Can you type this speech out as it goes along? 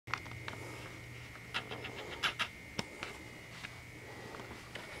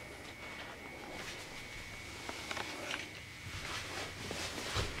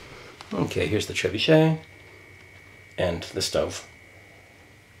Okay, here's the trebuchet and the stove.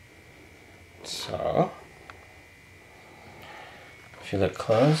 So, if you look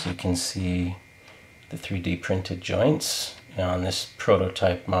close, you can see the 3D printed joints. Now on this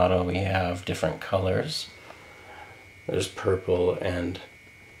prototype model we have different colors. There's purple and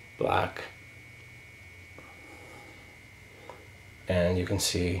black. And you can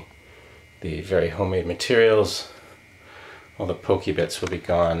see the very homemade materials. All the pokey bits will be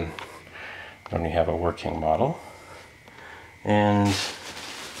gone when we have a working model. And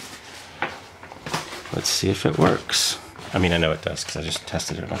let's see if it works. I mean, I know it does because I just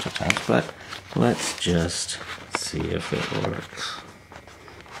tested it a bunch of times, but let's just see if it works.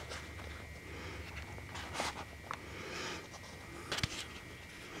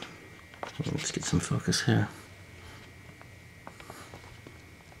 Let's get some focus here.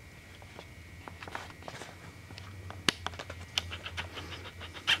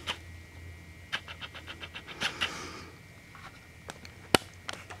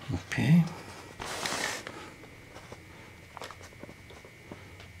 Okay.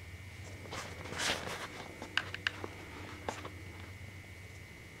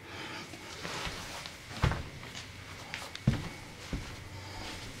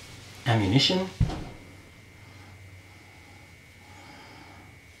 Ammunition.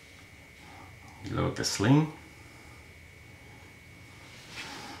 Load the sling.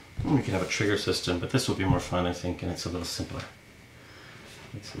 We can have a trigger system, but this will be more fun, I think, and it's a little simpler.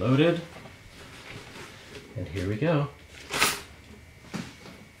 It's loaded, and here we go.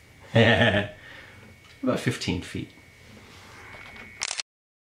 About 15 feet.